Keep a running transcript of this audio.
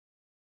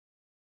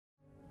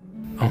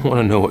I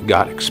want to know what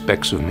God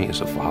expects of me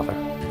as a father.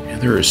 Yeah,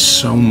 there is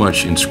so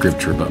much in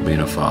Scripture about being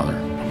a father.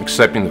 I'm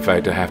accepting the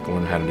fact I have to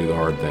learn how to do the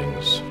hard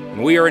things.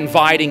 And we are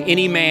inviting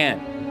any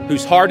man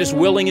whose heart is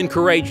willing and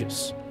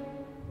courageous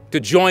to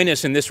join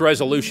us in this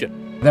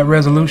resolution. That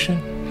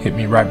resolution hit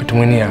me right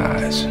between the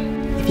eyes.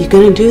 If you're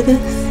gonna do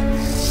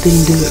this,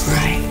 then do it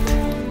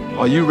right.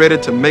 Are you ready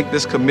to make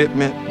this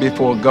commitment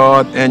before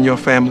God and your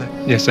family?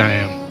 Yes, I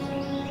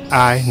am.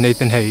 I,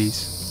 Nathan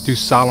Hayes, do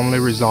solemnly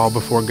resolve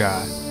before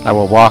God. I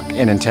will walk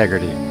in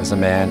integrity as a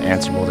man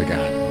answerable to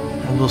God.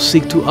 And will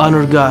seek to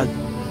honor God,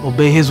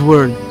 obey His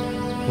word,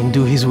 and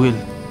do His will.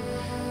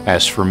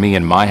 As for me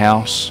and my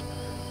house,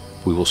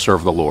 we will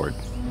serve the Lord.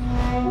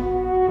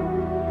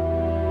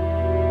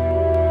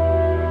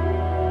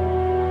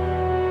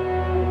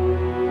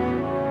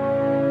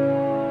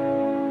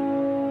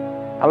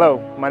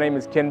 Hello, my name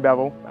is Ken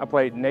Bevel. I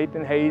played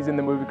Nathan Hayes in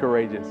the movie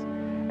Courageous.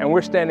 And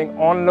we're standing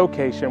on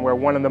location where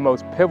one of the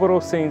most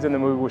pivotal scenes in the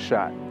movie was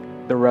shot,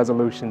 the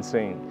resolution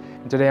scene.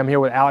 And today I'm here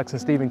with Alex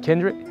and Stephen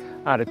Kendrick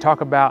to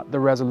talk about the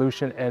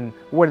resolution and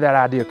where did that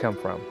idea come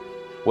from?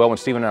 Well, when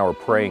Stephen and I were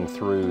praying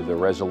through the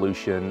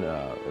resolution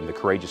in the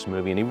Courageous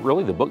movie, and even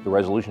really the book, The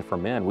Resolution for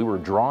Men, we were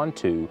drawn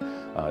to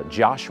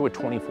Joshua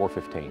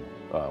 24:15,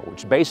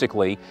 which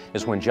basically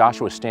is when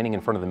Joshua is standing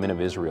in front of the men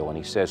of Israel and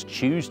he says,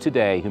 "Choose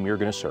today whom you're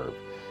going to serve.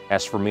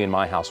 As for me and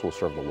my house, we'll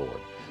serve the Lord."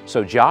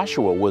 So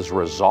Joshua was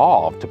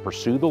resolved to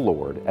pursue the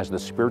Lord as the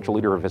spiritual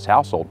leader of his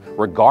household,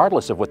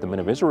 regardless of what the men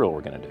of Israel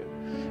were going to do.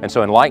 And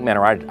so in like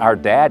manner, our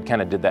dad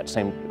kind of did that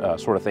same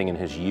sort of thing in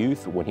his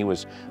youth. When he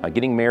was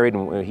getting married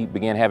and he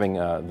began having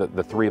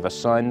the three of us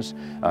sons,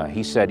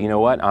 he said, you know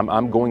what,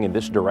 I'm going in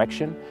this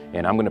direction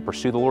and I'm going to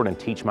pursue the Lord and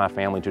teach my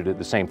family to do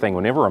the same thing.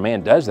 Whenever a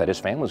man does that, his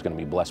family is going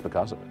to be blessed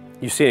because of it.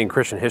 You see it in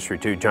Christian history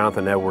too.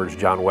 Jonathan Edwards,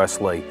 John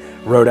Wesley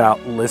wrote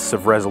out lists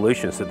of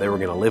resolutions that they were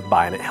going to live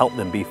by, and it helped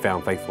them be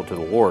found faithful to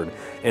the Lord.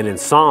 And in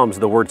Psalms,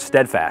 the word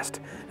steadfast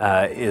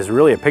is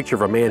really a picture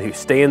of a man who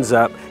stands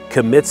up,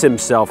 commits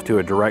himself to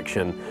a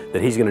direction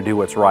that he's going to do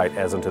what's right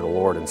as unto the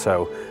Lord. And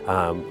so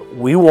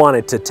we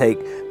wanted to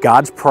take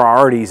God's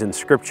priorities in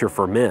Scripture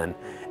for men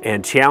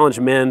and challenge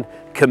men,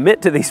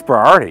 commit to these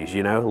priorities,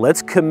 you know.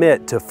 Let's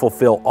commit to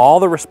fulfill all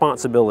the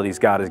responsibilities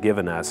God has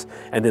given us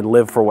and then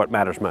live for what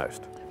matters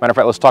most. Matter of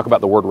fact, let's talk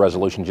about the word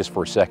resolution just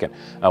for a second.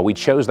 We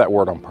chose that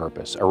word on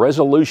purpose. A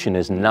resolution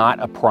is not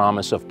a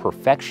promise of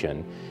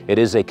perfection. It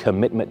is a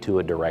commitment to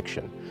a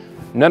direction.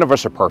 None of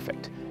us are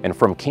perfect. And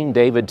from King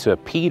David to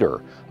Peter,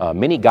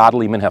 many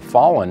godly men have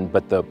fallen,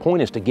 but the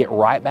point is to get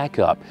right back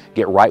up,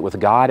 get right with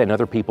God and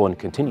other people, and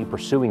continue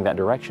pursuing that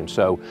direction.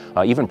 So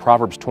even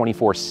Proverbs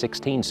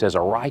 24:16 says,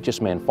 "A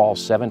righteous man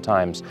falls 7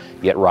 times,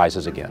 yet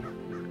rises again."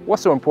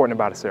 What's so important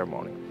about a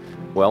ceremony?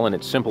 Well, in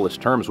its simplest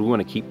terms, we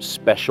want to keep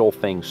special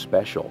things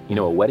special. You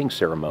know, a wedding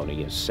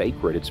ceremony is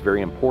sacred, it's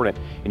very important,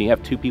 and you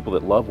have two people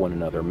that love one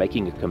another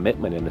making a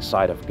commitment in the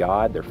sight of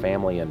God, their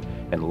family,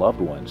 and loved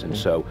ones. And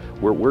so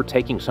we're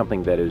taking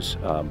something that is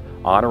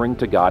honoring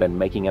to God and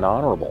making it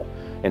honorable.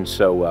 And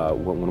so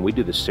when we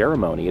do the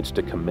ceremony, it's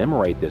to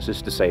commemorate this.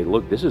 It's to say,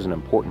 look, this is an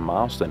important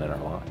milestone in our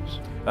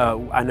lives.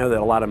 I know that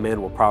a lot of men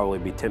will probably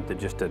be tempted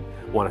just to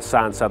want to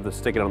sign something,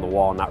 stick it on the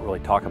wall, and not really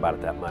talk about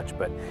it that much.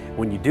 But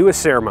when you do a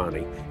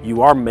ceremony,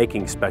 you are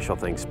making special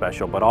things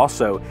special, but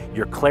also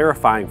you're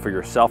clarifying for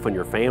yourself and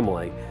your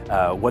family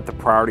what the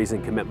priorities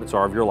and commitments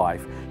are of your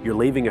life. You're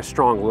leaving a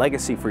strong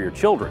legacy for your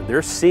children.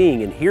 They're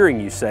seeing and hearing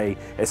you say,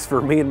 "As for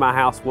me and my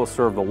house, we'll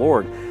serve the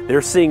Lord."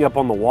 They're seeing up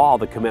on the wall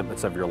the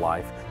commitments of your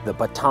life, the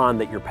baton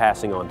that you're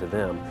passing on to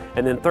them.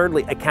 And then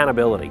thirdly,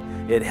 accountability.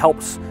 It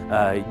helps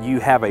you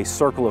have a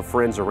circle of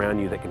friends around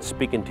you that can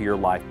speak into your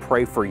life,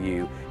 pray for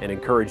you, and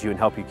encourage you and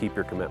help you keep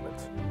your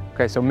commitments.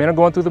 Okay, so men are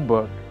going through the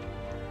book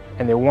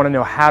and they want to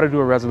know how to do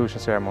a resolution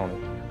ceremony.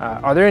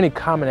 Are there any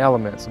common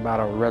elements about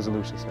a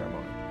resolution ceremony?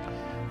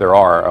 There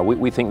are.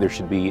 We think there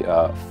should be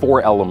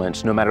 4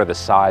 elements, no matter the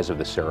size of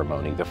the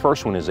ceremony. The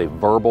first one is a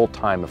verbal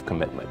time of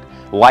commitment.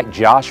 Like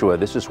Joshua,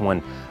 this is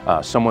when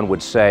someone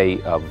would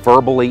say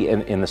verbally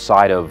in the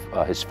sight of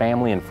his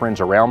family and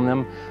friends around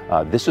them,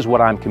 this is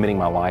what I'm committing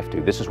my life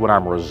to. This is what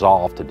I'm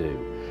resolved to do.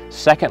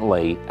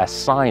 Secondly, a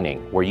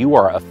signing, where you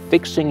are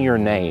affixing your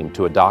name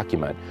to a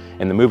document.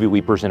 In the movie,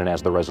 we present it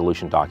as the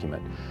resolution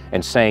document,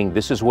 and saying,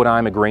 this is what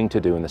I'm agreeing to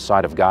do in the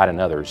sight of God and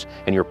others,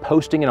 and you're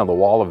posting it on the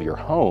wall of your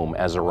home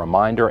as a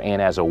reminder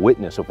and as a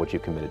witness of what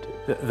you've committed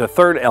to. The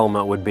third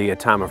element would be a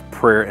time of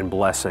prayer and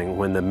blessing,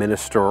 when the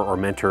minister or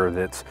mentor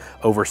that's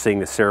overseeing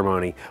the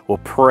ceremony will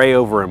pray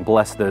over and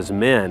bless those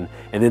men,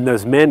 and then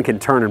those men can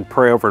turn and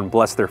pray over and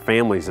bless their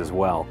families as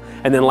well.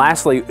 And then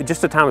lastly,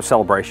 just a time of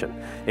celebration,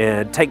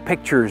 and take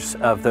pictures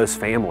of those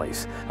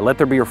families. Let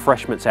there be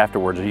refreshments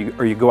afterwards,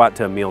 or you go out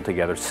to a meal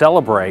together.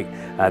 Celebrate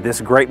this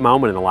great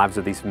moment in the lives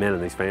of these men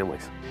and these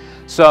families.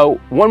 So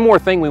one more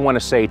thing we want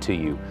to say to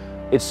you.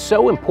 It's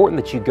so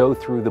important that you go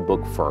through the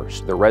book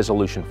first, The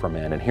Resolution for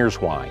Men, and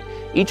here's why.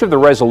 Each of the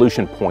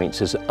resolution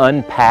points is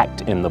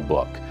unpacked in the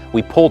book.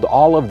 We pulled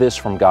all of this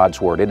from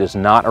God's Word. It is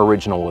not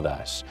original with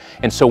us.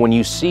 And so when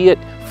you see it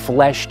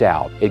fleshed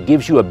out, it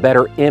gives you a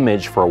better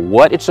image for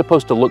what it's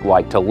supposed to look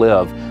like to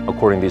live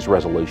according to these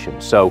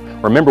resolutions. So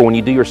remember, when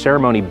you do your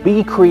ceremony,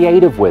 be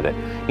creative with it.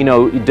 You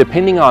know,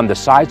 depending on the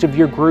size of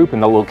your group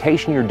and the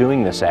location you're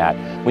doing this at,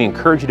 we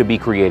encourage you to be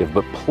creative,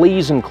 but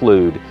please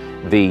include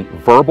the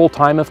verbal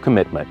time of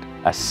commitment,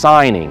 a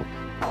signing,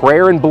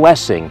 prayer and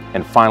blessing,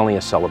 and finally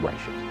a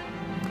celebration.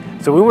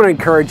 So we want to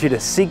encourage you to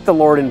seek the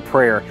Lord in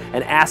prayer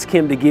and ask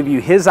Him to give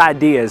you His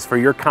ideas for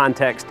your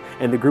context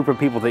and the group of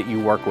people that you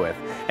work with.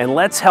 And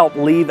let's help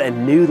leave a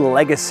new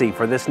legacy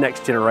for this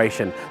next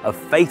generation of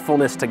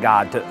faithfulness to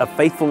God, of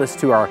faithfulness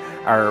to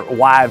our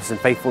wives and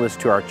faithfulness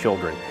to our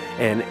children.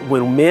 And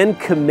when men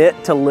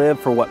commit to live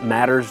for what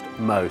matters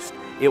most,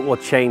 it will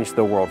change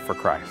the world for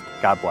Christ.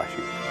 God bless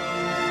you.